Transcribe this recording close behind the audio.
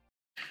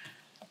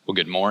Well,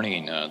 good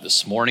morning.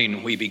 This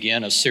morning we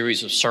begin a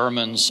series of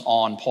sermons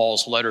on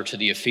Paul's letter to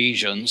the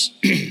Ephesians.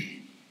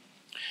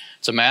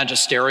 It's a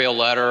magisterial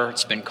letter.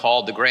 It's been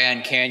called the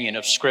Grand Canyon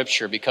of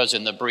Scripture because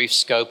in the brief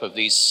scope of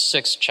these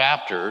 6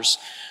 chapters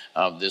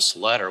of this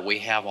letter, we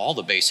have all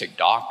the basic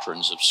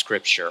doctrines of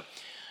Scripture.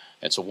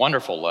 It's a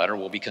wonderful letter.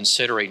 We'll be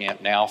considering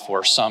it now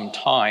for some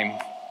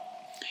time.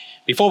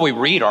 Before we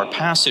read our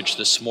passage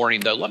this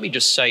morning, though, let me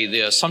just say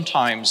this.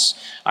 Sometimes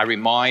I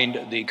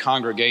remind the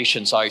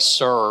congregations I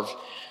serve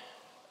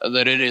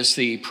that it is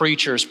the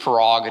preacher's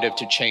prerogative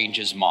to change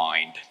his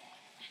mind.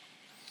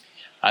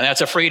 And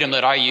that's a freedom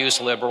that I use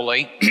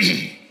liberally.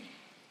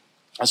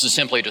 This is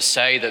simply to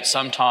say that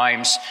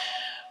sometimes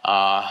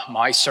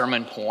my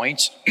sermon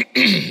points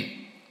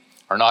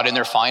are not in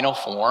their final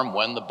form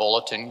when the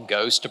bulletin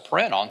goes to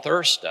print on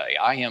Thursday.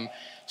 I am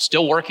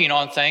still working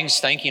on things,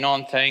 thinking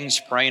on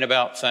things, praying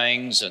about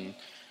things, and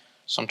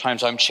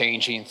sometimes I'm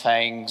changing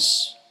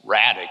things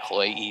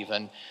radically,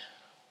 even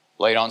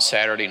late on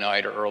Saturday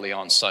night or early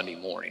on Sunday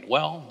morning.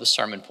 Well, the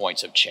sermon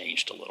points have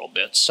changed a little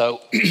bit. So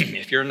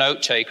if you're a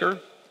note taker,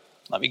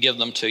 let me give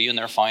them to you in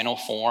their final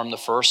form. The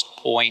first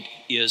point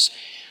is,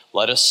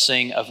 let us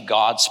sing of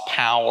God's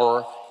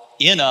power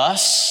in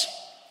us.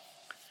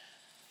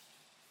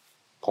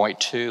 Point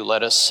 2,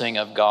 let us sing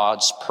of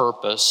God's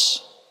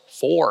purpose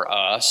for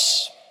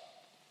us.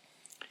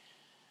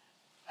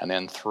 And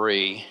then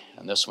 3,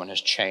 and this one has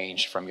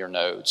changed from your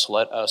notes,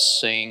 let us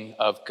sing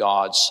of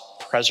God's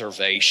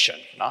preservation,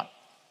 not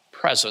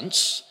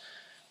presence,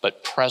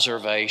 but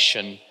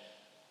preservation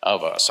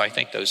of us. I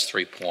think those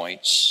 3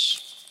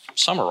 points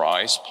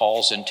summarize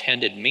Paul's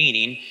intended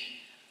meaning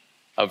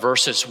of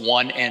verses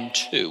 1 and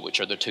 2, which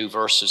are the 2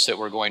 verses that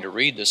we're going to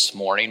read this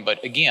morning.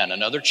 But again,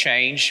 another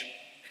change.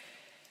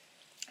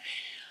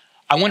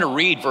 I want to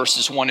read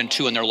verses 1 and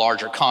 2 in their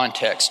larger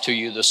context to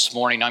you this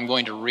morning. I'm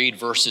going to read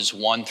verses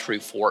 1 through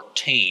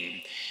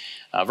 14.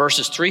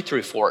 Verses 3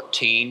 through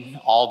 14,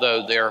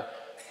 although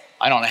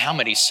I don't know how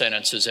many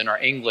sentences in our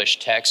English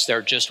text,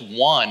 they're just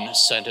one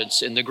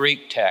sentence in the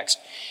Greek text.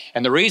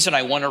 And the reason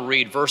I want to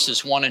read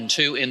verses 1 and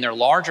 2 in their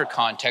larger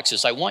context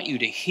is I want you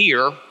to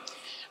hear,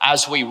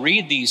 as we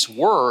read these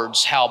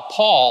words, how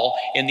Paul,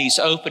 in these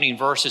opening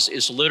verses,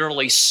 is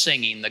literally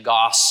singing the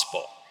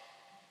gospel.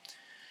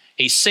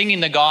 He's singing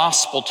the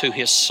gospel to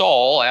his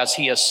soul as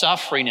he is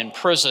suffering in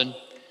prison,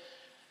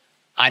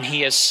 and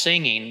he is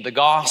singing the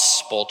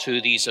gospel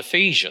to these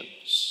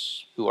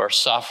Ephesians who are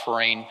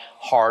suffering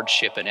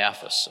hardship in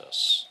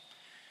Ephesus.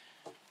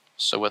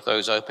 So with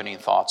those opening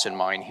thoughts in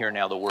mind, hear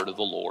now the word of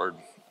the Lord.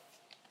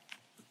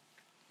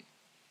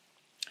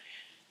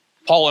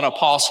 Paul, an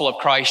apostle of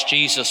Christ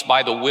Jesus,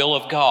 by the will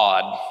of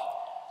God,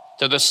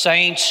 to the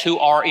saints who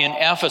are in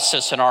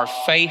Ephesus and are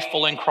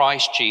faithful in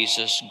Christ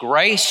Jesus,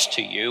 grace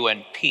to you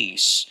and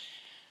peace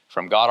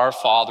from God our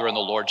Father and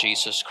the Lord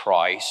Jesus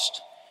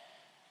Christ.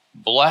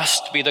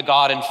 Blessed be the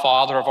God and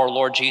Father of our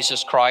Lord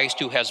Jesus Christ,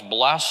 who has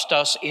blessed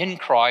us in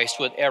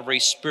Christ with every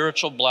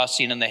spiritual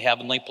blessing in the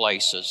heavenly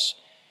places,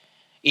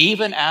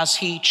 even as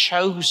he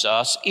chose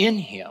us in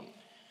him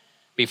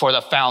before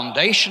the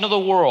foundation of the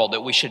world, that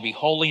we should be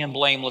holy and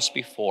blameless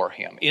before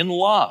him. In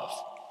love,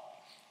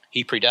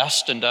 he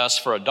predestined us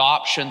for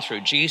adoption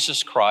through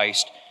Jesus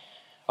Christ,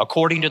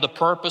 according to the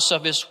purpose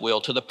of his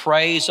will, to the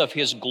praise of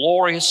his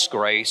glorious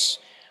grace,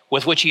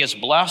 with which he has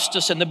blessed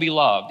us in the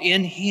beloved.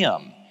 In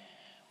him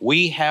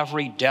we have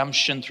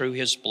redemption through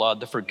his blood,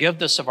 the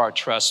forgiveness of our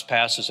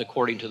trespasses,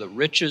 according to the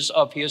riches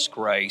of his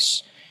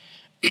grace,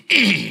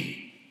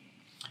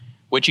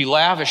 which he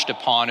lavished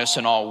upon us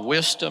in all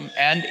wisdom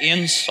and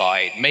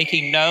insight,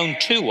 making known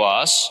to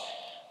us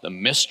the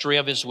mystery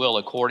of his will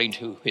according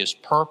to his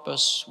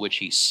purpose, which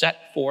he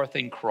set forth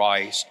in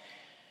Christ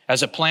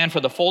as a plan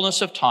for the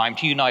fullness of time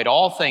to unite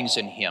all things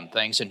in him,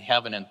 things in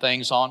heaven and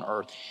things on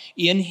earth.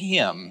 In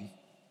him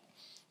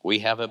we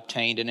have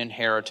obtained an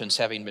inheritance,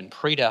 having been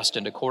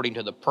predestined according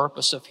to the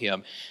purpose of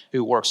him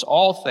who works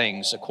all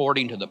things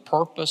according to the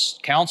purpose,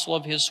 counsel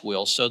of his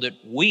will, so that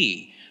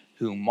we,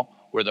 whom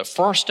were the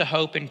first to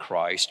hope in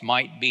Christ,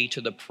 might be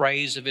to the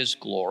praise of his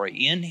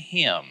glory. In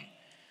him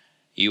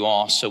you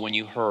also, when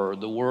you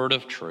heard the word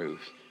of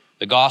truth,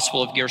 the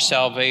gospel of your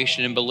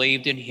salvation, and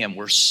believed in him,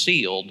 were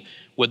sealed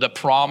with the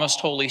promised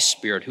Holy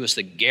Spirit, who is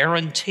the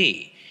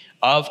guarantee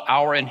of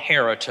our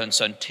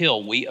inheritance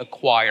until we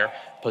acquire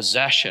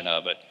possession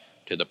of it,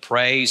 to the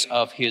praise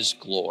of his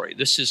glory.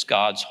 This is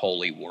God's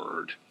holy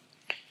word.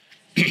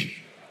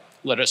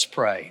 Let us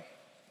pray.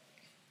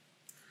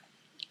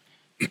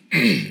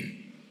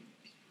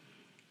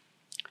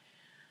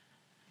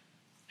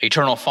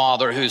 Eternal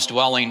Father, whose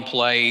dwelling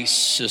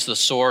place is the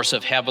source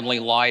of heavenly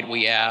light,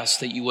 we ask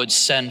that you would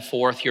send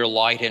forth your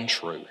light and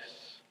truth.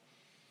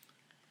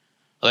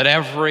 Let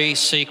every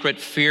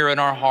secret fear in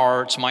our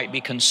hearts might be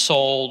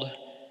consoled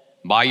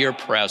by your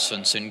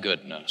presence and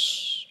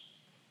goodness.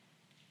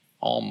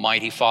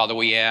 Almighty Father,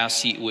 we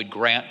ask that you would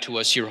grant to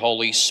us your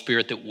Holy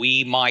Spirit, that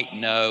we might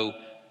know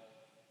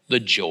the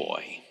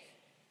joy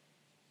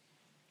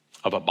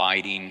of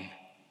abiding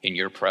in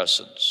your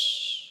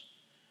presence.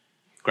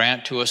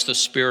 Grant to us the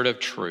spirit of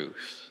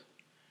truth,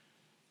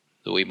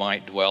 that we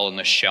might dwell in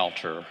the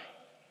shelter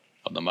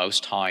of the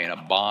Most High and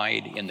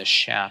abide in the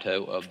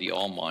shadow of the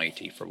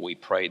Almighty. For we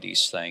pray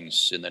these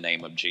things in the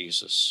name of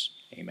Jesus.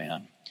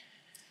 Amen.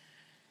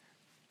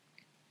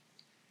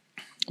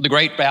 The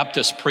great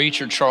Baptist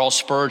preacher Charles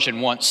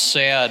Spurgeon once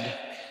said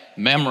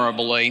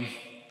memorably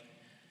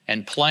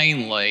and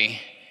plainly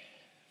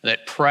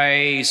that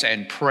praise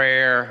and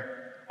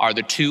prayer are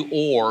the two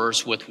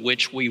oars with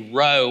which we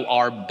row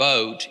our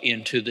boat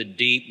into the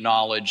deep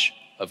knowledge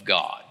of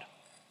God.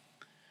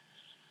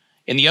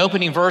 In the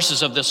opening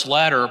verses of this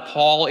letter,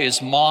 Paul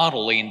is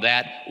modeling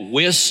that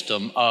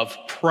wisdom of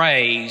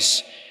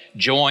praise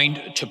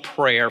joined to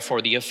prayer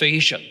for the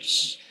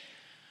Ephesians.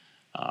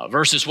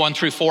 Verses 1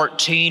 through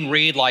 14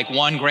 read like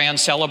one grand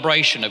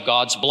celebration of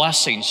God's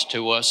blessings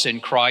to us in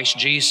Christ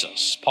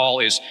Jesus. Paul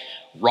is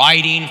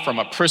writing from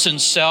a prison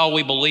cell,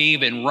 we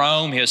believe, in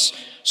Rome. His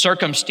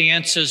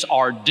circumstances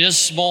are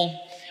dismal,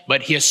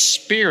 but his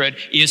spirit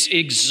is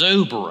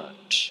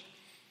exuberant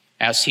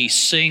as he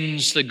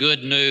sings the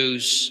good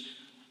news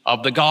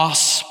of the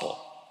gospel.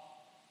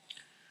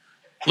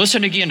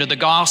 Listen again to the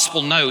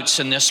gospel notes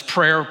in this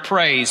prayer of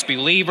praise.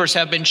 Believers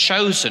have been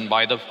chosen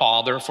by the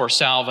Father for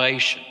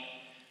salvation,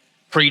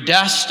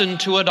 predestined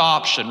to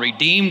adoption,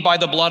 redeemed by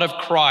the blood of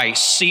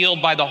Christ,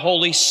 sealed by the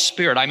Holy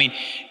Spirit.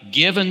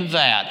 Given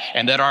that,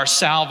 and that our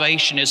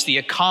salvation is the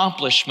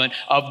accomplishment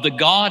of the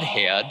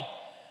Godhead,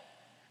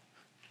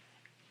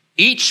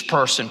 each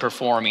person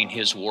performing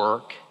his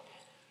work,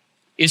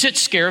 is it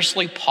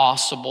scarcely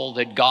possible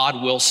that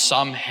God will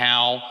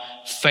somehow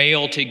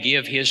fail to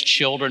give his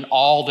children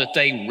all that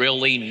they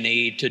really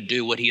need to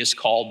do what he has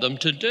called them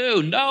to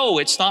do? No,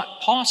 it's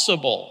not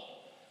possible.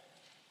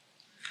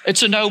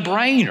 It's a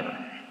no-brainer.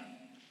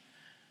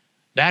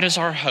 That is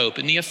our hope,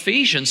 and the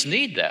Ephesians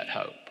need that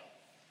hope.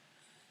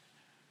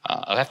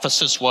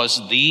 Ephesus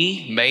was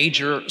the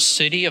major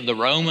city of the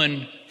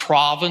Roman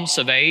province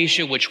of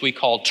Asia, which we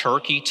call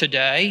Turkey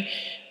today.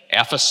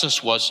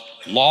 Ephesus was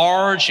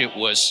large. It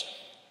was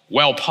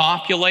well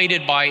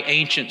populated by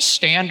ancient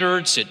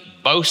standards. It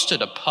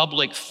boasted a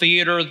public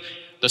theater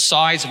the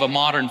size of a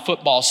modern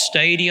football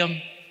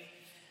stadium.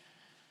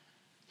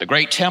 The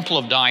great temple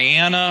of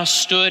Diana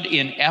stood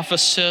in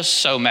Ephesus.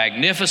 So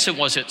magnificent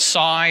was its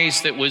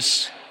size that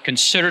was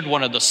considered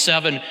one of the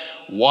 7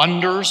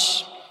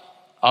 wonders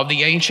of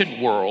the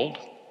ancient world.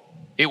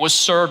 It was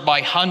served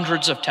by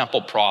hundreds of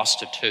temple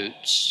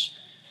prostitutes.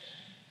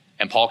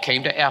 And Paul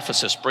came to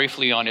Ephesus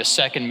briefly on his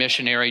second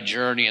missionary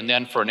journey, and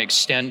then for an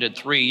extended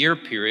 3-year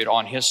period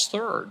on his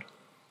third.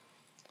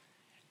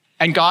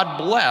 And God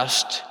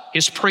blessed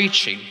his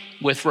preaching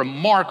with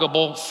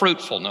remarkable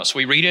fruitfulness.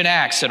 We read in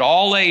Acts that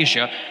all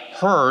Asia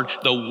heard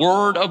the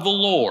word of the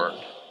Lord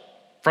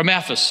from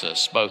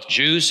Ephesus. Both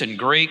Jews and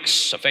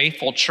Greeks, a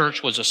faithful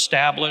church was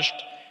established.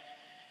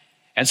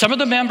 And some of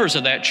the members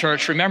of that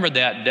church remembered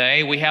that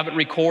day. We have it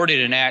recorded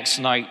in Acts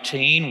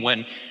 19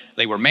 when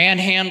they were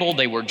manhandled.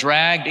 They were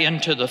dragged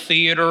into the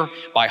theater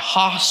by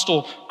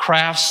hostile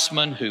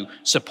craftsmen who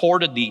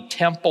supported the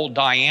Temple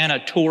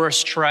Diana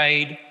tourist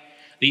trade.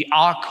 The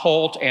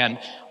occult and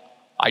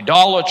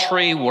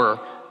idolatry were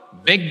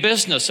big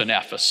business in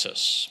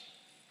Ephesus.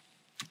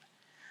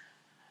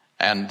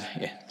 And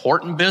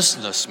important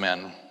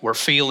businessmen were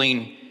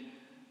feeling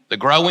the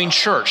growing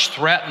church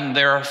threaten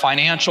their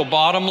financial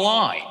bottom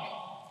line.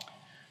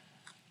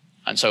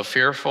 And so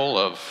fearful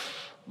of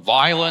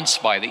violence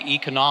by the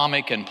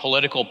economic and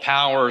political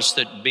powers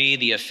that be,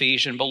 the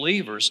Ephesian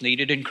believers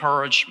needed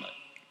encouragement.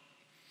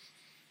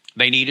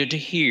 They needed to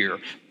hear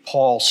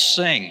Paul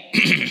sing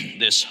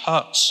this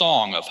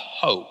song of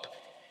hope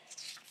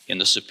in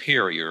the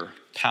superior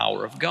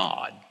power of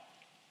God.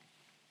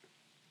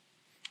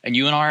 And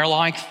you and I are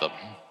like them.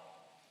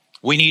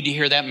 We need to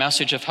hear that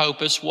message of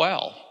hope as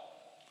well.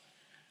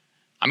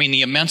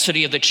 The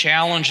immensity of the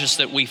challenges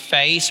that we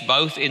face,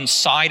 both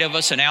inside of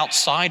us and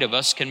outside of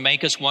us, can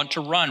make us want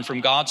to run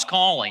from God's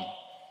calling.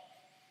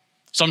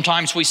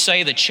 Sometimes we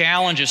say the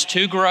challenge is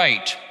too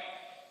great.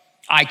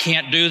 I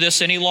can't do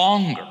this any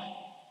longer.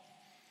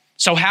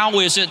 So how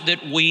is it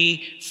that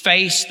we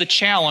face the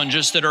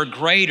challenges that are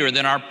greater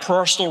than our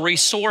personal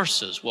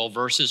resources? Well,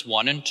 verses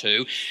 1 and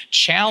 2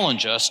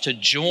 challenge us to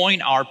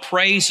join our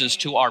praises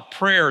to our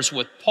prayers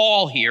with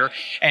Paul here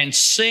and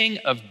sing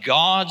of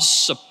God's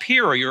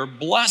superior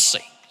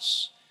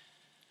blessings,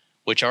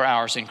 which are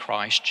ours in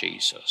Christ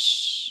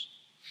Jesus.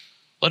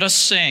 Let us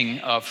sing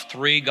of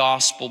 3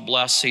 gospel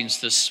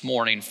blessings this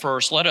morning.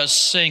 First, let us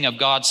sing of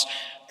God's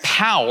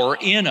power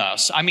in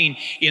us.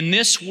 In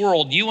this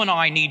world, you and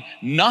I need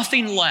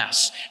nothing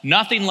less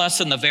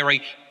than the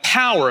very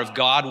power of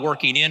God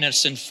working in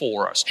us and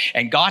for us.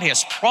 And God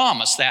has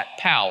promised that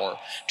power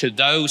to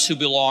those who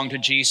belong to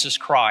Jesus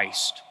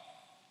Christ.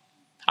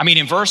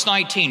 In verse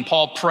 19,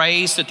 Paul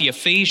prays that the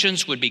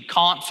Ephesians would be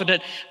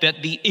confident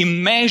that the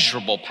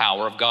immeasurable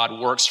power of God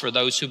works for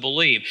those who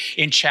believe.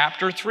 In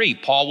chapter 3,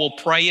 Paul will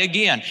pray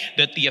again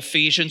that the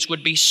Ephesians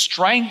would be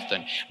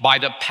strengthened by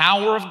the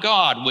power of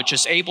God, which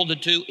is able to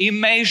do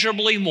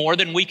immeasurably more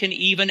than we can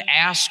even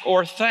ask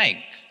or think.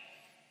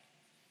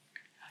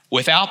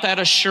 Without that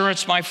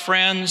assurance, my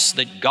friends,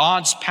 that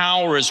God's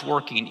power is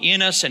working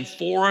in us and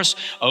for us,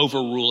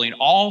 overruling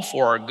all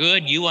for our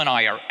good, you and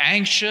I are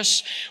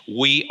anxious,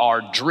 we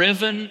are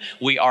driven,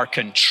 we are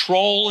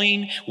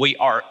controlling, we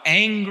are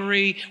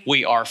angry,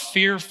 we are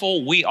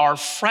fearful, we are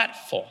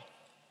fretful.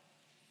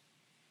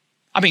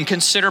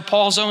 Consider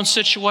Paul's own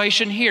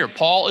situation here.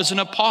 Paul is an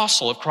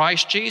apostle of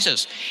Christ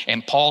Jesus,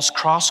 and Paul's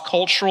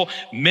cross-cultural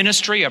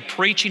ministry of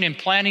preaching and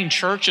planting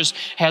churches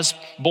has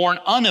borne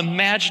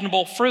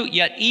unimaginable fruit.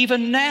 Yet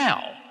even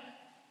now,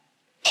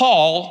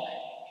 Paul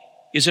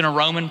is in a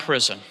Roman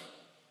prison.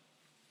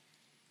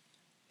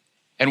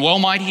 And well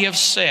might he have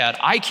said,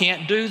 I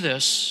can't do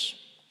this.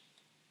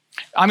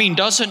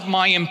 Doesn't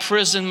my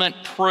imprisonment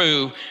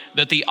prove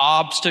that the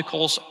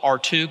obstacles are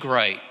too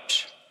great?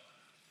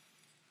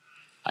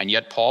 And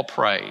yet Paul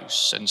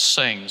prays and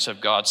sings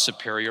of God's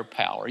superior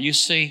power. You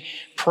see,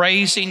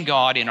 praising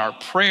God in our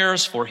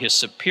prayers for his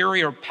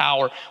superior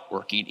power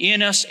working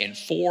in us and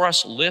for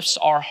us lifts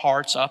our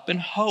hearts up in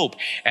hope.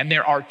 And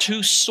there are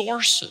two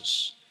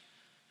sources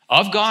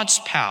of God's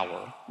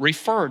power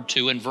referred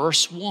to in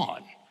verse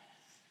 1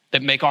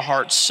 that make our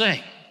hearts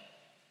sing.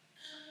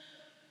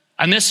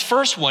 And this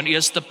first one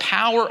is the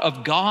power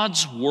of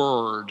God's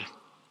word.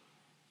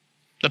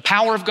 The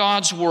power of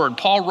God's word.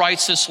 Paul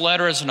writes this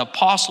letter as an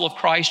apostle of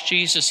Christ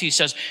Jesus. He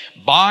says,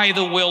 by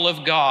the will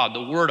of God.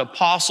 The word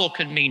apostle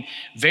can mean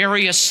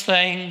various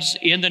things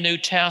in the New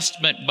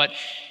Testament, but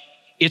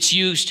it's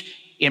used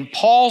in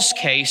Paul's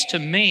case to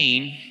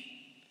mean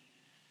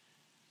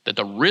that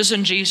the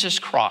risen Jesus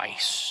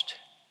Christ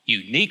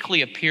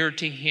uniquely appeared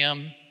to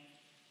him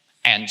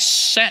and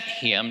sent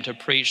him to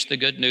preach the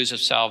good news of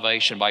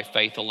salvation by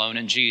faith alone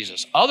in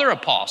Jesus. Other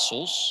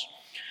apostles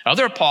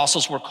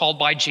were called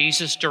by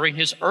Jesus during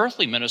his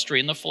earthly ministry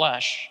in the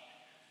flesh.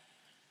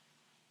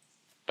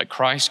 But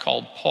Christ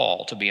called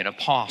Paul to be an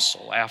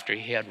apostle after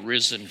he had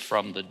risen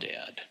from the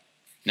dead.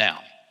 Now,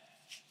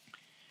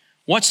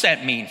 what's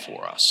that mean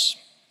for us?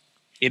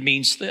 It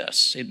means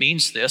this.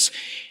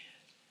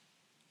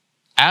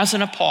 As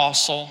an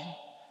apostle,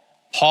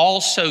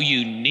 Paul so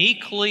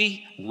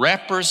uniquely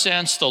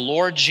represents the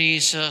Lord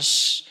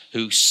Jesus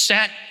who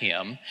sent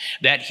him,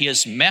 that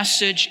his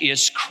message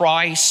is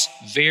Christ's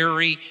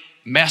very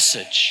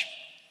message.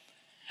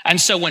 And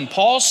so when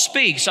Paul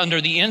speaks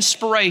under the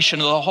inspiration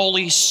of the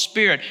Holy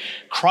Spirit,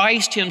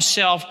 Christ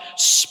himself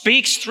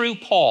speaks through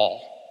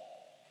Paul.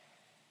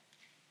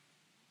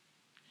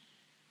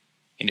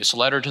 In his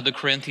letter to the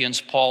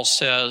Corinthians, Paul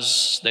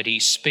says that he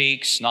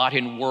speaks not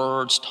in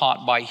words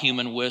taught by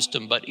human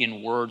wisdom, but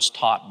in words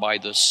taught by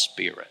the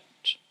Spirit.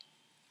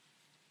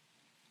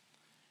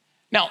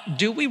 Now,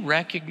 do we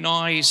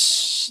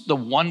recognize the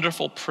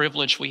wonderful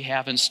privilege we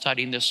have in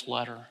studying this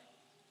letter?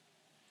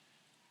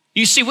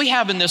 You see, we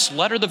have in this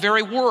letter the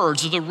very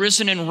words of the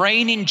risen and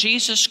reigning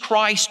Jesus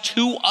Christ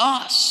to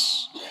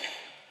us.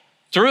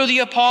 Through the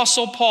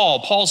Apostle Paul,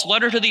 Paul's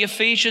letter to the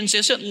Ephesians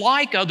isn't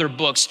like other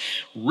books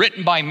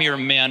written by mere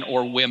men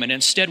or women.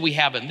 Instead, we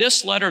have in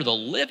this letter the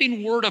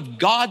living word of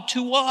God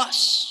to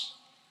us.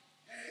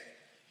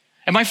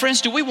 And my friends,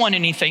 do we want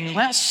anything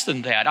less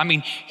than that?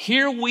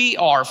 Here we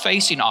are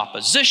facing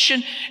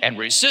opposition and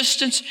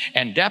resistance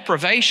and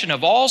deprivation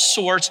of all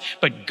sorts,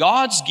 but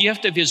God's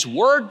gift of his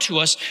word to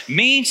us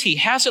means he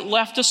hasn't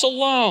left us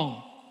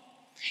alone.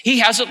 He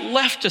hasn't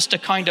left us to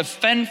kind of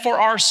fend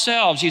for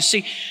ourselves. You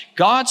see,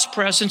 God's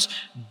presence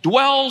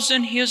dwells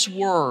in his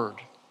word.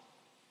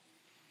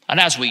 And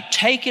as we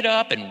take it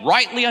up and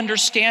rightly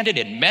understand it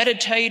and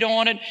meditate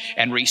on it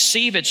and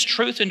receive its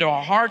truth into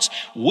our hearts,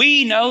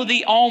 we know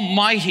the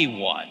Almighty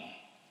One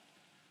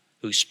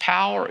whose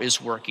power is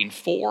working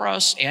for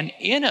us and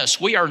in us.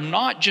 We are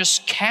not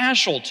just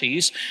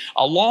casualties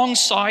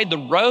alongside the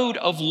road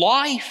of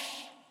life.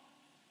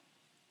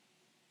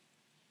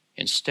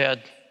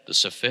 Instead, the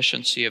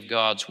sufficiency of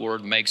God's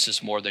word makes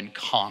us more than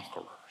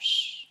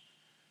conquerors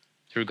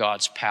through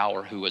God's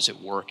power who is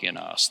at work in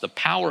us. The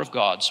power of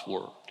God's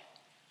word.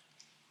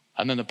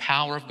 And then the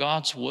power of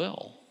God's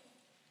will.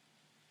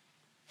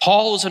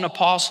 Paul is an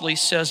apostle, he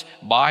says,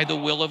 by the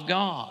will of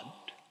God.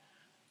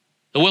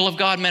 The will of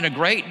God meant a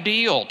great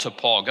deal to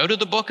Paul. Go to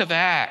the book of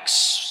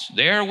Acts.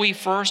 There we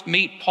first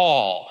meet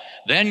Paul,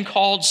 then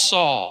called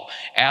Saul,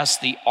 as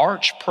the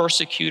arch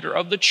persecutor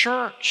of the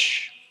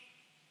church.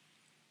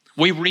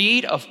 We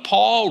read of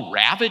Paul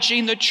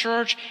ravaging the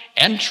church,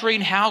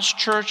 entering house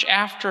church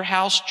after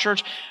house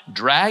church,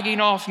 dragging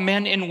off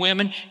men and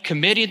women,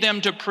 committing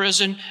them to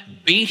prison,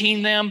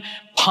 beating them,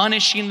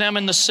 punishing them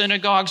in the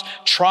synagogues,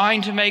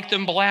 trying to make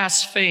them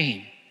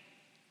blaspheme.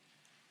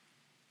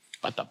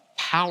 But the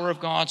power of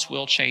God's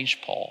will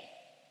changed Paul.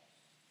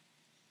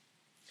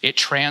 It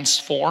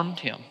transformed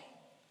him.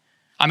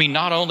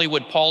 Not only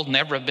would Paul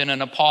never have been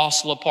an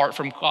apostle apart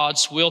from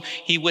God's will,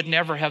 he would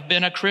never have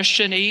been a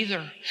Christian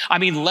either.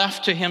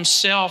 Left to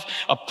himself,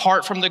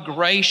 apart from the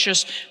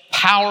gracious,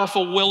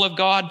 powerful will of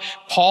God,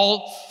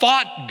 Paul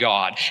fought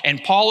God,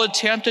 and Paul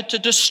attempted to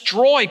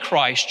destroy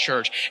Christ's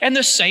church. And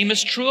the same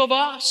is true of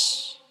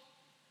us.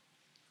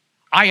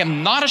 I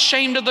am not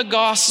ashamed of the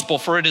gospel,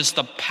 for it is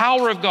the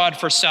power of God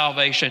for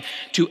salvation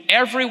to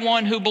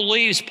everyone who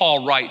believes,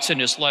 Paul writes in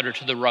his letter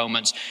to the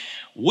Romans.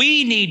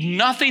 We need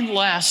nothing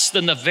less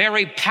than the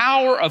very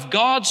power of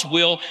God's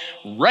will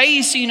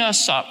raising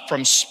us up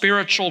from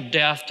spiritual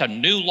death to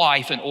new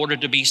life in order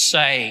to be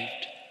saved.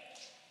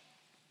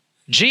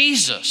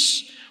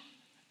 Jesus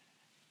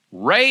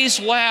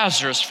raised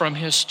Lazarus from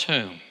his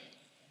tomb.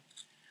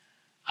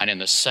 And in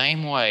the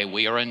same way,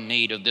 we are in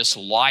need of this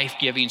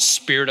life-giving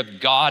Spirit of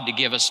God to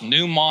give us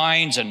new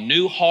minds and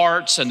new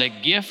hearts and the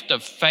gift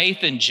of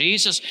faith in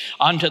Jesus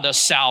unto the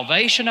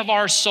salvation of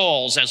our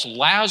souls, as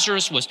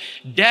Lazarus was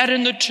dead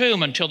in the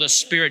tomb until the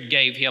Spirit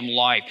gave him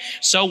life.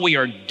 So we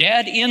are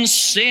dead in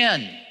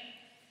sin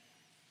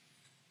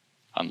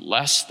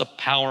unless the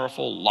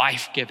powerful,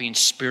 life-giving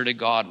Spirit of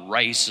God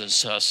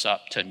raises us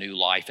up to new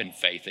life and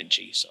faith in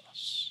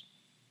Jesus.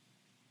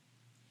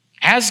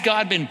 Has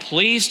God been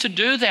pleased to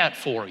do that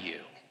for you?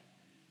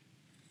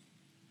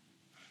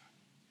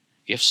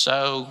 If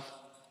so,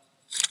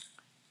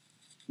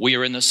 we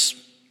are in the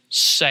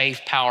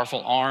safe,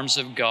 powerful arms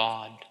of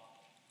God.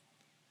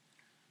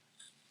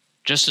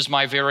 Just as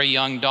my very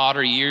young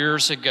daughter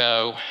years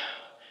ago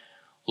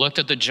looked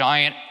at the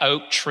giant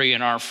oak tree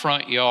in our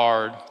front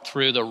yard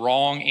through the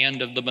wrong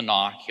end of the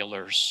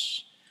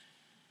binoculars,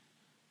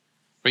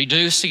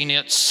 reducing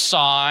its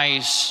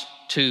size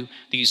to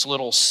these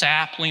little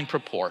sapling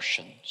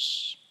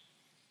proportions.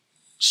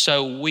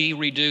 So we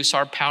reduce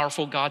our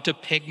powerful God to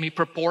pygmy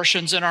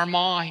proportions in our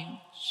minds.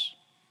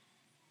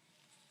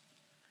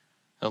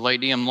 The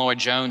late D.M.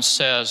 Lloyd-Jones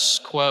says,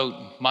 quote,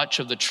 much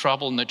of the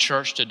trouble in the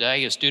church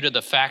today is due to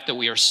the fact that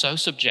we are so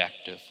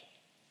subjective,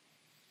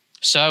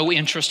 so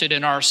interested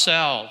in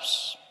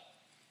ourselves,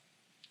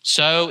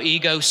 so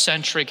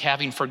egocentric,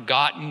 having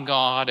forgotten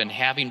God and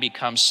having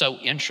become so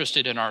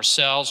interested in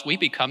ourselves, we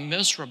become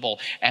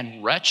miserable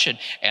and wretched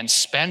and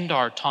spend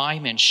our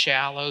time in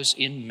shallows,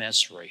 in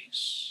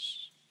miseries.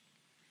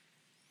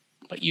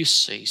 But you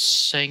see,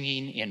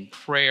 singing in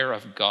prayer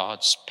of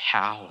God's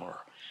power,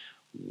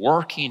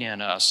 working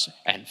in us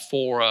and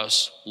for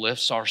us,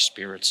 lifts our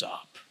spirits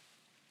up.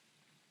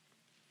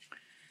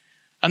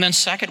 And then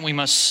second,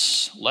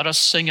 let us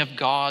sing of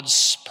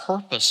God's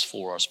purpose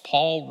for us.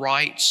 Paul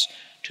writes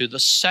to the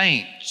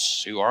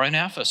saints who are in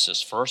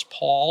Ephesus. First,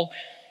 Paul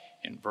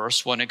in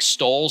verse 1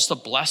 extols the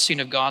blessing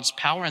of God's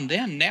power, and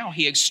then now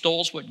he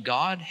extols what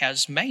God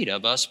has made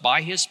of us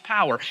by his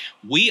power.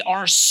 We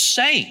are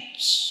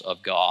saints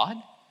of God,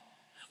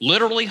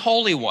 literally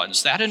holy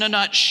ones. That in a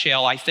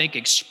nutshell, I think,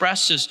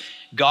 expresses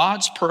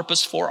God's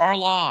purpose for our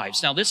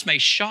lives. Now, this may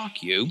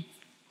shock you.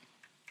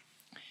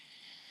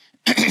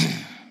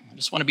 I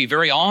just want to be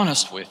very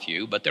honest with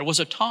you, but there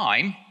was a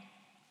time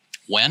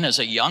when, as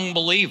a young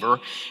believer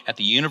at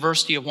the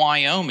University of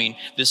Wyoming,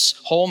 this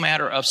whole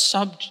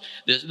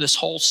this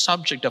whole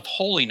subject of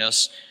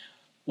holiness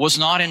was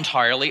not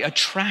entirely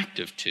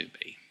attractive to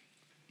me.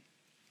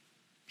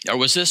 There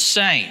was this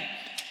saying,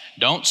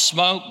 don't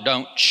smoke,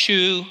 don't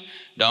chew,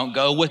 don't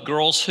go with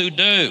girls who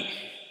do.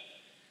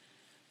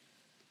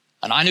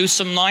 And I knew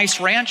some nice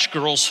ranch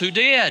girls who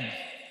did.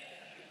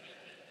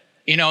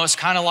 You know, it's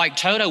kind of like,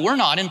 Toto, we're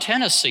not in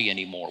Tennessee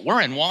anymore.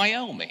 We're in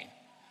Wyoming.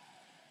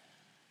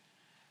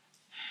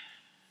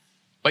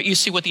 But you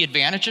see, with the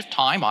advantage of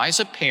time, I as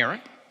a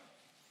parent,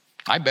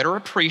 I better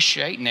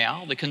appreciate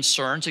now the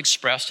concerns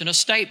expressed in a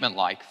statement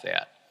like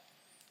that.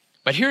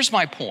 But here's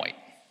my point,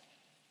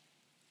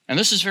 and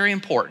this is very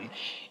important.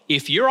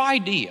 If your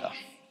idea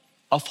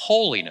of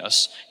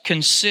holiness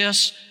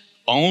consists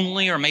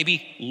only or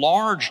maybe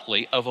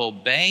largely of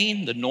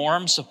obeying the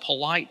norms of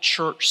polite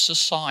church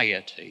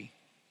society,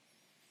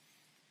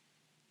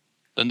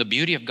 then the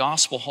beauty of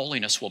gospel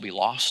holiness will be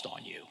lost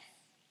on you.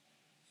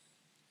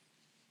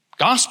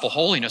 Gospel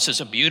holiness is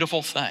a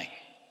beautiful thing,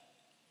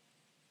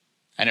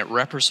 and it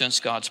represents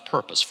God's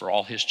purpose for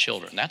all his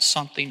children. That's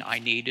something I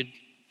needed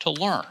to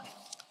learn.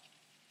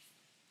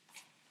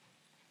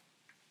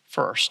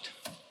 First,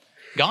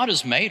 God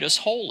has made us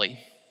holy.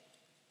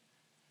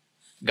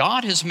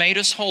 God has made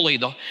us holy.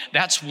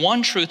 That's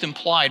one truth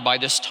implied by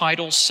this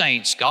title,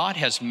 saints. God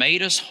has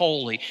made us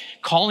holy.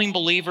 Calling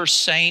believers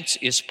saints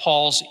is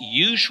Paul's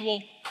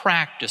usual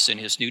practice in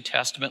his New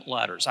Testament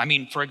letters. I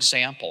mean, for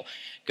example,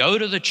 go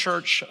to the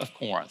church of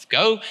Corinth.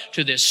 Go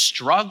to this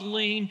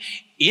struggling,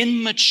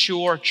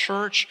 immature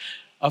church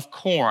of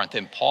Corinth.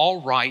 And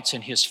Paul writes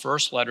in his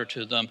first letter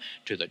to them,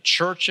 to the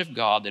church of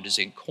God that is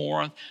in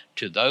Corinth,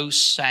 to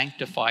those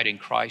sanctified in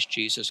Christ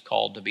Jesus,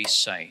 called to be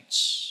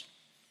saints.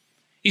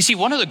 You see,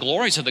 one of the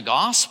glories of the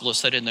gospel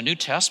is that in the New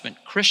Testament,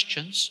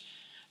 Christians,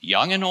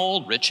 young and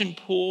old, rich and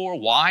poor,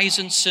 wise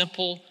and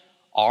simple,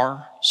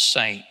 are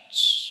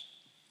saints.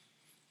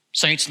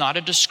 Saints, not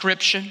a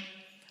description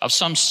of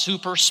some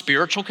super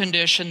spiritual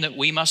condition that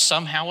we must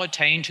somehow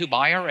attain to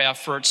by our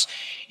efforts.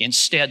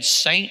 Instead,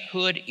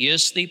 sainthood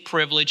is the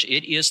privilege,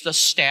 it is the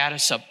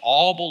status of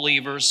all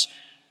believers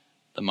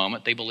the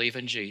moment they believe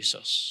in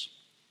Jesus.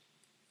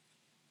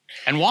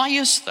 And why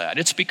is that?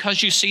 It's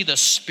because you see the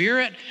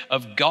Spirit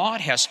of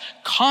God has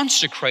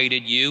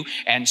consecrated you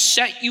and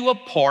set you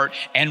apart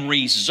and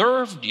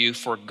reserved you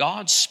for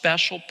God's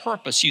special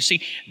purpose. You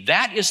see,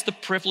 that is the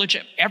privilege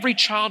of every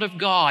child of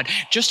God.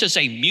 Just as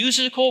a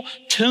musical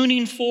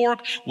tuning fork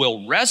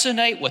will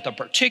resonate with a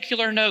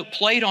particular note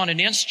played on an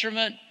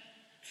instrument,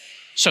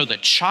 so the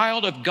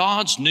child of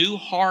God's new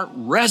heart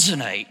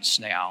resonates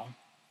now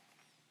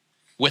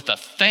with the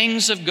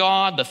things of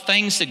God, the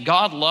things that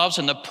God loves,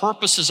 and the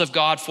purposes of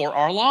God for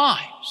our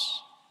lives.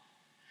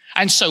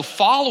 And so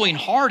following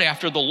hard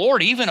after the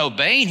Lord, even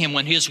obeying Him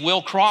when His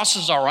will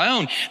crosses our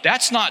own,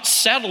 that's not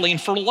settling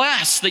for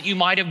less that you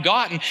might have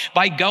gotten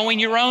by going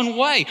your own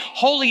way.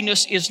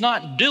 Holiness is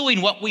not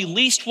doing what we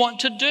least want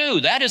to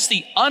do. That is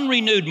the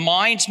unrenewed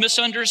mind's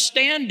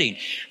misunderstanding.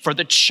 For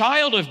the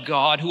child of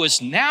God who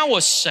is now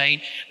a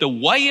saint, the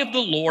way of the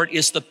Lord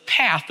is the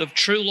path of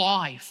true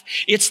life.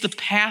 It's the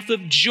path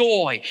of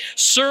joy.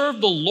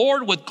 Serve the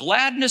Lord with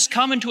gladness,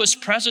 come into His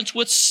presence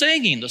with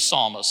singing, the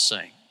psalmist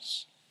sings.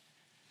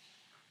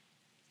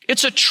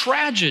 It's a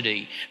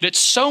tragedy that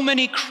so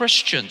many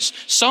Christians,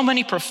 so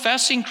many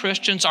professing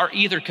Christians are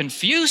either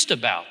confused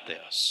about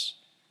this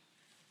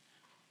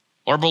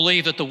or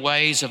believe that the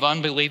ways of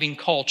unbelieving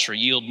culture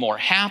yield more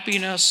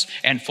happiness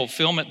and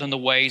fulfillment than the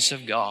ways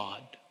of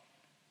God.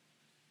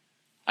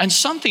 And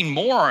something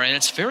more, and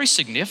it's very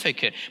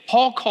significant,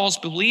 Paul calls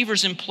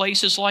believers in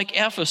places like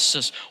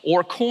Ephesus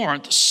or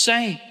Corinth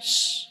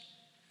saints.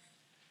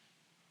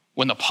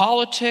 When the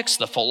politics,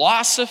 the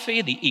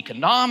philosophy, the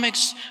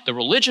economics, the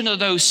religion of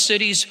those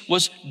cities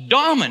was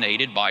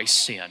dominated by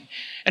sin.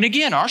 And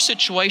again, our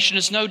situation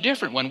is no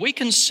different. When we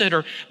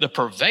consider the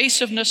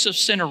pervasiveness of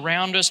sin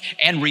around us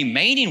and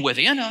remaining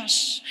within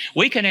us,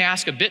 we can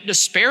ask a bit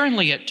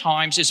despairingly at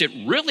times, is it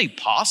really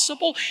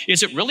possible?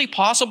 Is it really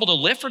possible to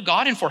live for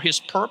God and for His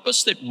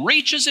purpose that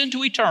reaches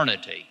into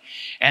eternity?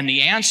 And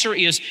the answer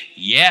is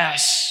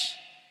yes.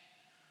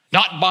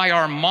 Not by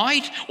our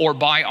might or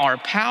by our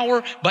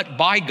power, but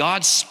by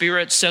God's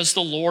Spirit, says the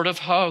Lord of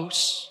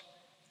hosts.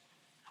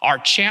 Our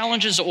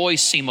challenges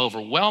always seem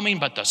overwhelming,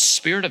 but the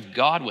Spirit of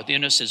God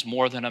within us is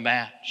more than a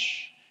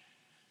match.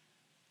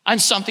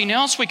 And something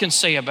else we can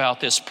say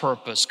about this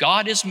purpose,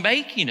 God is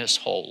making us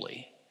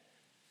holy.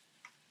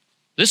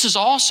 This is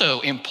also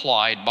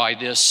implied by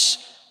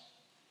this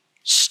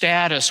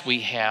status we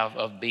have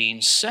of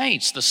being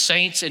saints. The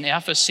saints in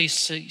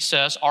Ephesus, he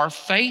says, are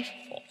faithful.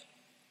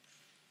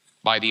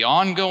 By the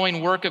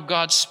ongoing work of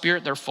God's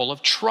Spirit, they're full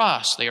of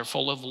trust. They are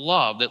full of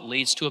love that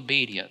leads to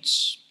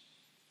obedience.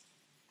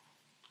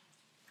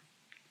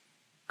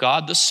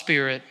 God the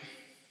Spirit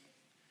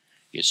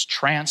is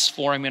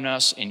transforming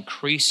us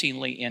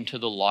increasingly into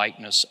the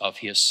likeness of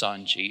His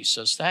Son,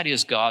 Jesus. That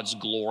is God's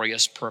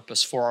glorious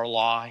purpose for our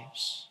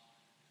lives.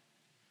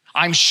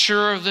 I'm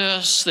sure of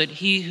this, that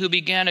He who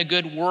began a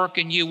good work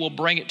in you will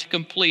bring it to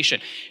completion.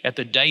 At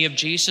the day of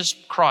Jesus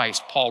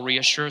Christ, Paul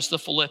reassures the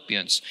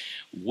Philippians,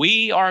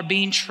 we are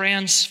being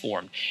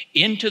transformed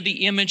into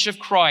the image of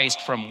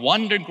Christ from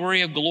one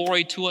degree of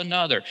glory to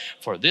another.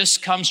 For this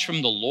comes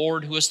from the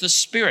Lord who is the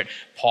Spirit.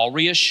 Paul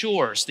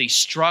reassures these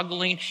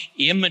struggling,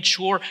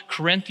 immature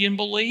Corinthian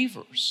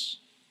believers.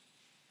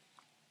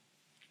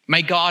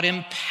 May God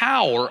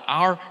empower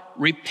our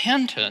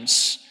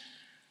repentance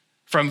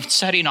from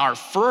setting our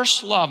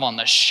first love on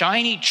the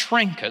shiny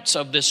trinkets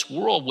of this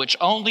world, which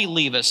only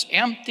leave us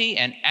empty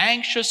and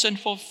anxious and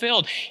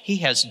fulfilled. He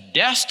has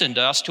destined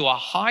us to a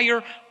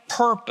higher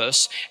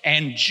purpose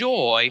and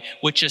joy,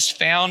 which is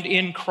found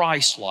in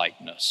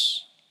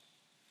Christ-likeness.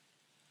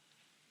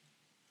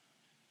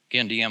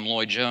 Again, D.M.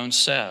 Lloyd Jones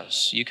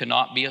says, you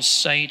cannot be a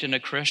saint and a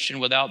Christian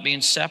without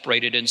being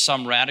separated in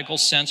some radical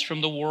sense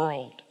from the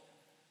world.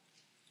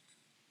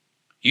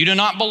 You do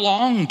not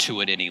belong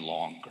to it any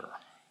longer.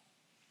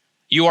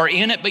 You are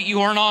in it, but you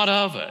are not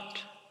of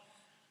it.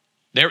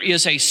 There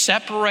is a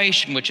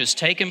separation which has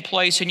taken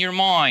place in your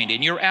mind,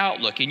 in your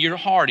outlook, in your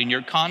heart, in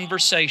your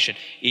conversation,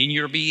 in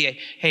your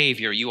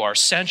behavior. You are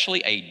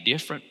essentially a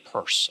different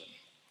person.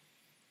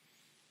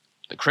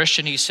 The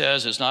Christian, he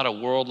says, is not a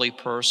worldly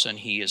person.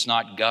 He is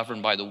not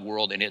governed by the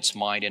world in its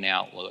mind and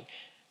outlook.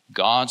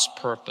 God's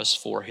purpose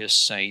for His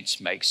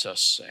saints makes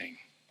us sing.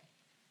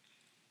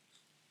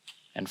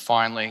 And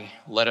finally,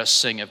 let us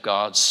sing of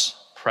God's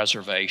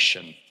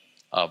preservation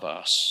of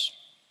us.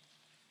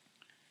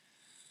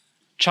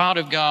 Child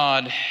of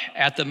God,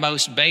 at the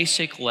most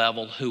basic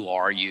level, who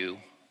are you?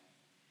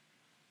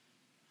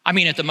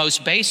 At the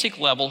most basic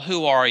level,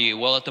 who are you?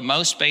 Well, at the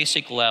most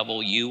basic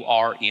level, you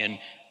are in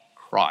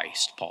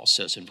Christ, Paul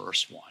says in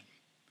verse 1.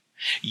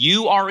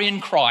 You are in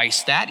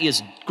Christ. That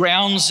is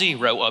ground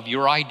zero of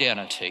your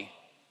identity.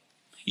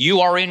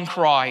 You are in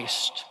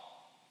Christ.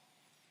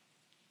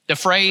 The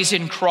phrase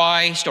in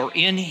Christ or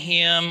in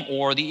Him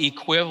or the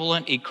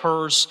equivalent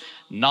occurs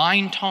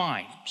 9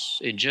 times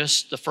in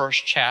just the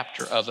first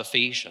chapter of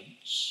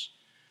Ephesians.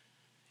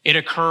 It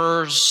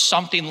occurs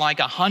something like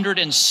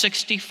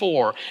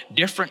 164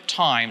 different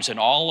times in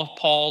all of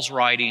Paul's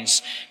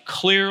writings.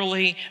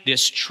 Clearly,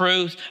 this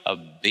truth of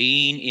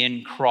being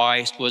in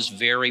Christ was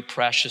very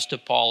precious to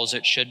Paul, as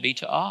it should be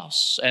to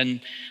us. And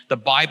the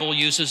Bible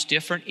uses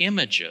different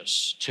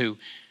images to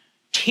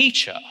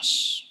teach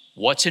us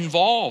what's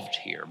involved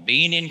here.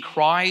 Being in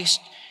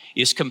Christ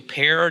is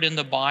compared in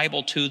the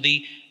Bible to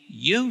the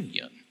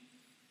union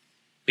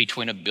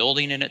between a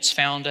building and its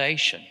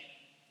foundation.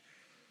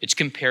 It's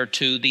compared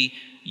to the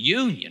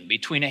union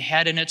between a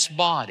head and its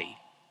body.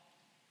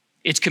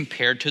 It's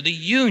compared to the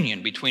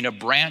union between a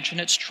branch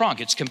and its trunk.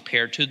 It's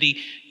compared to the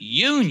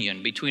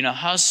union between a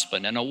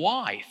husband and a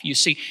wife. You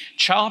see,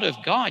 child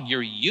of God,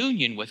 your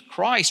union with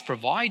Christ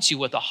provides you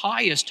with the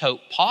highest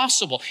hope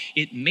possible.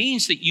 It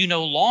means that you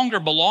no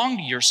longer belong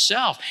to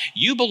yourself.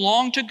 You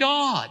belong to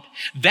God.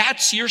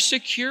 That's your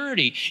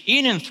security.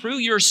 In and through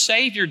your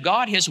Savior,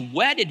 God has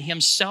wedded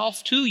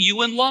himself to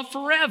you in love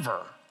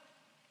forever.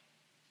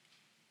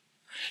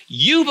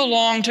 You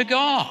belong to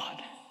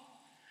God,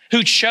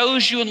 who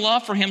chose you in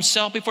love for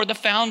himself before the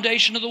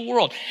foundation of the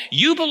world.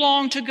 You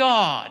belong to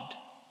God,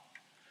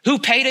 who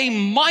paid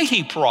a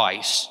mighty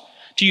price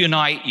to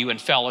unite you in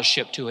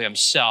fellowship to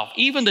himself,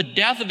 even the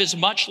death of his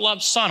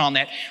much-loved Son on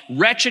that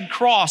wretched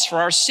cross for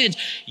our sins.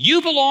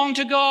 You belong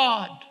to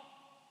God,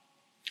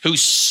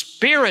 whose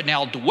Spirit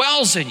now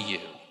dwells in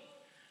you,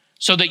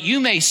 so that you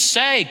may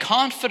say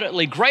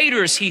confidently,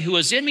 greater is he who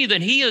is in me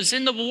than he is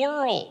in the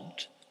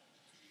world.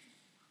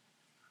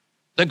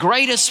 The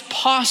greatest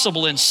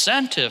possible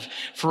incentive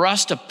for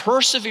us to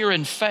persevere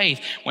in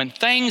faith when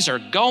things are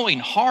going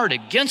hard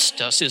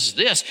against us is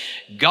this: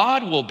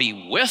 God will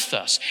be with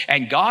us,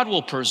 and God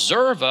will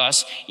preserve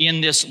us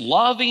in this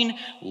loving,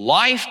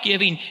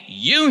 life-giving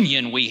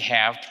union we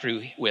have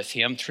with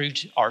him through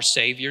our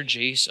Savior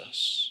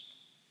Jesus.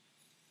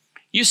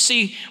 You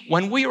see,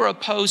 when we are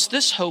opposed,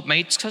 this hope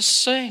makes us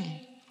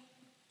sing.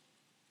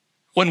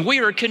 When we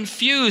are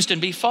confused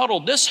and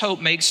befuddled, this hope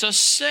makes us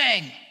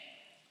sing.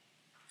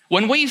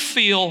 When we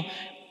feel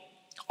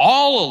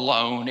all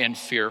alone and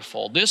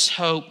fearful, this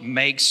hope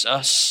makes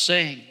us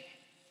sing.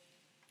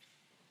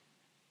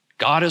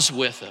 God is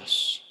with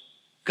us.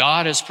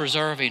 God is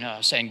preserving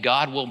us, and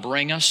God will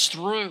bring us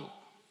through.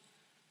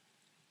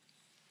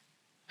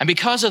 And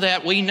because of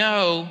that, we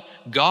know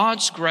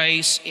God's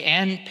grace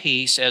and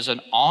peace as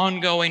an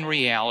ongoing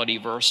reality.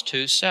 Verse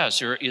 2 says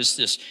there is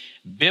this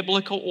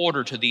biblical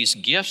order to these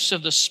gifts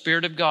of the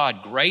Spirit of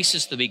God. Grace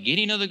is the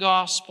beginning of the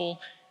gospel.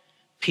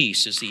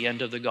 Peace is the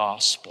end of the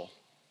gospel.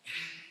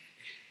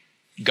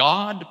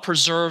 God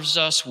preserves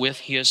us with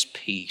his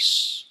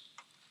peace.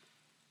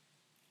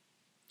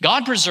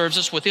 God preserves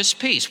us with his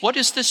peace. What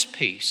is this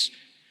peace?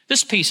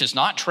 This peace is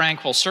not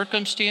tranquil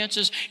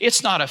circumstances.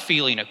 It's not a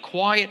feeling of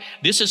quiet.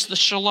 This is the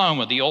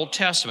shalom of the Old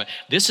Testament.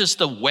 This is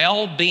the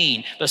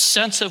well-being, the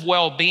sense of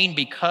well-being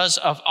because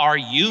of our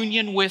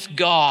union with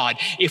God.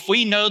 If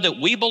we know that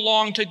we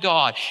belong to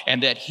God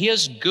and that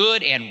his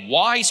good and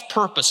wise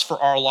purpose for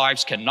our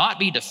lives cannot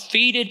be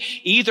defeated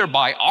either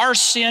by our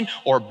sin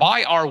or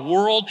by our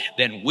world,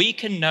 then we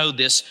can know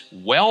this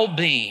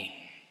well-being.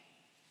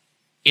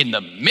 In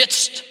the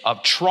midst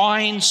of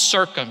trying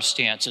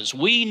circumstances,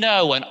 we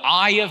know an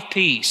eye of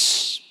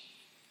peace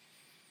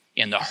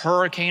in the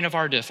hurricane of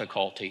our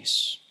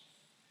difficulties.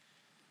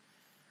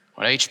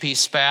 When H.P.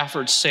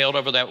 Spafford sailed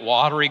over that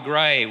watery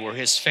grave where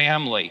his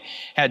family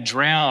had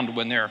drowned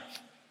when their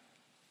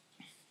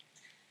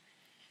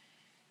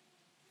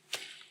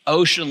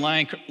ocean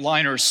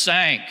liner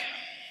sank,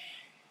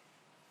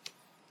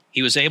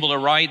 he was able to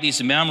write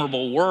these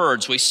memorable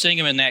words. We sing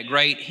them in that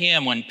great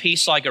hymn, when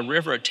peace like a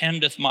river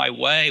attendeth my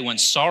way, when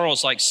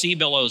sorrows like sea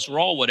billows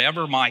roll,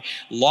 whatever my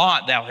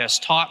lot thou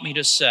hast taught me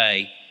to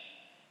say,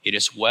 it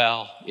is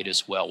well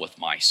with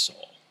my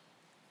soul.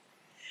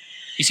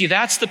 You see,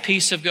 that's the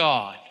peace of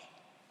God.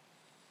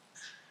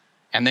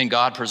 And then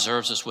God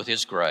preserves us with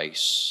his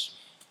grace.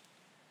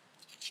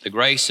 The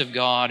grace of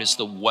God is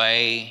the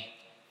way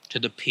to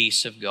the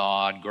peace of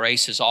God.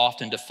 Grace is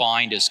often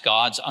defined as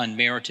God's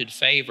unmerited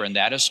favor, and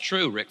that is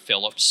true, Rick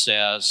Phillips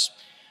says.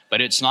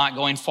 But it's not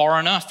going far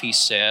enough, he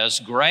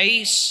says.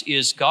 Grace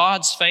is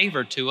God's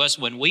favor to us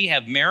when we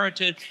have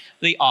merited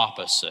the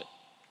opposite.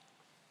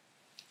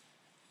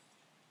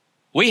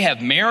 We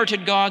have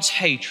merited God's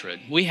hatred.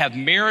 We have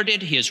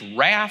merited his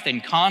wrath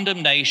and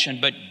condemnation,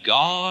 but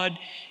God,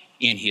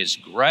 in his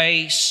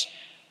grace,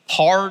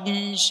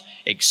 pardons,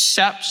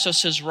 accepts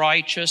us as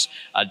righteous,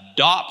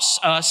 adopts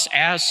us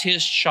as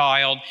his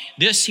child.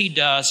 This he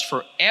does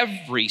for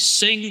every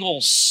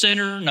single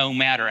sinner, no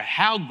matter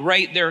how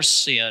great their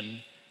sin,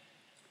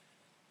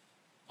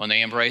 when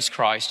they embrace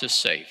Christ as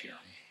Savior.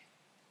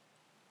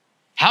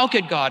 How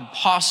could God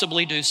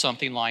possibly do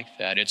something like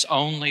that? It's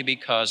only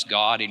because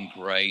God in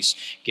grace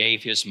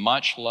gave his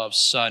much-loved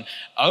Son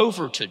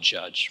over to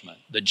judgment,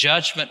 the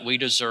judgment we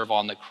deserve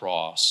on the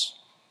cross.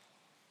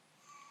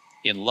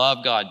 In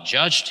love, God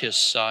judged his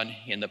Son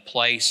in the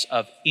place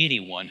of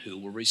anyone who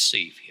will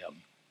receive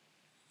him.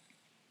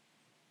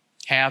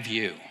 Have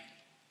you?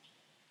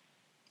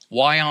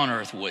 Why on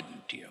earth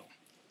wouldn't you?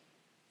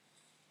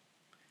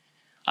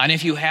 And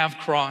if you have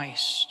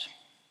Christ,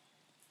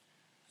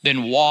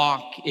 then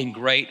walk in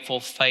grateful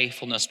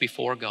faithfulness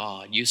before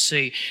God. You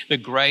see, the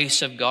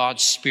grace of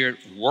God's Spirit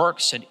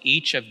works in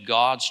each of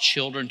God's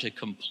children to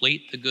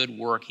complete the good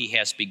work He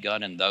has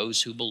begun in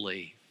those who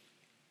believe.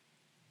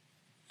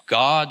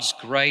 God's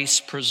grace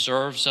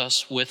preserves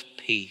us with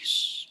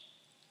peace.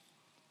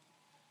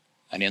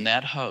 And in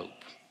that hope,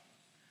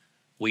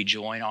 we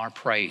join our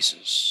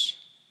praises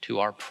to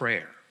our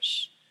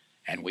prayers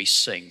and we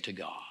sing to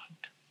God.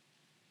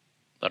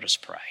 Let us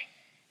pray.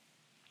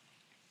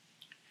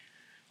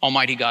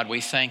 Almighty God,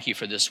 we thank you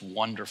for this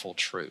wonderful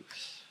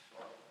truth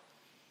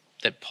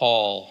that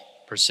Paul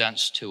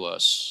presents to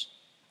us,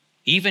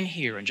 even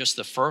here in just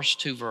the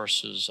first 2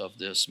 verses of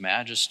this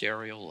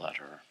magisterial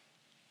letter.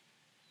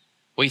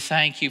 We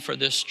thank you for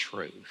this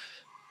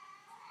truth,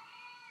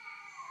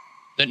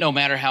 that no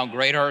matter how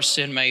great our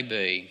sin may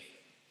be,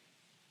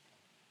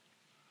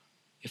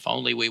 if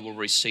only we will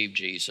receive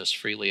Jesus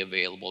freely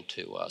available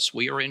to us.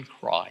 We are in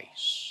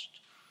Christ.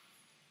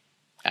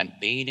 And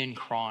being in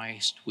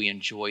Christ, we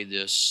enjoy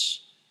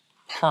this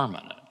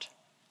permanent,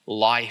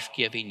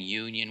 life-giving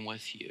union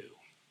with you.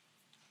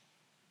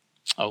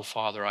 Oh,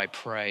 Father, I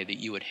pray that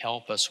you would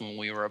help us when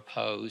we are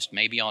opposed,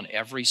 maybe on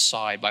every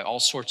side by all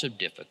sorts of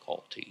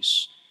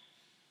difficulties,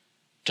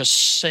 to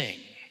sing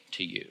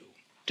to you,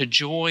 to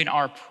join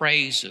our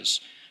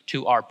praises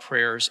to our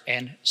prayers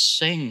and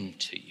sing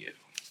to you.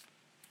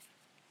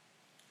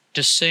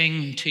 To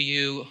sing to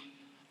you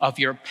of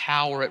your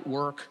power at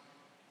work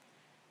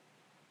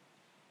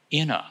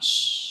in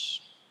us,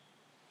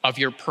 of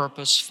your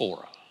purpose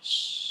for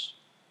us,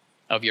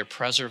 of your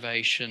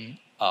preservation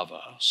of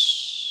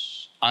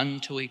us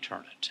unto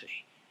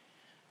eternity.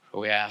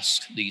 We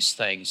ask these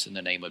things in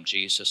the name of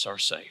Jesus, our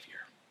Savior.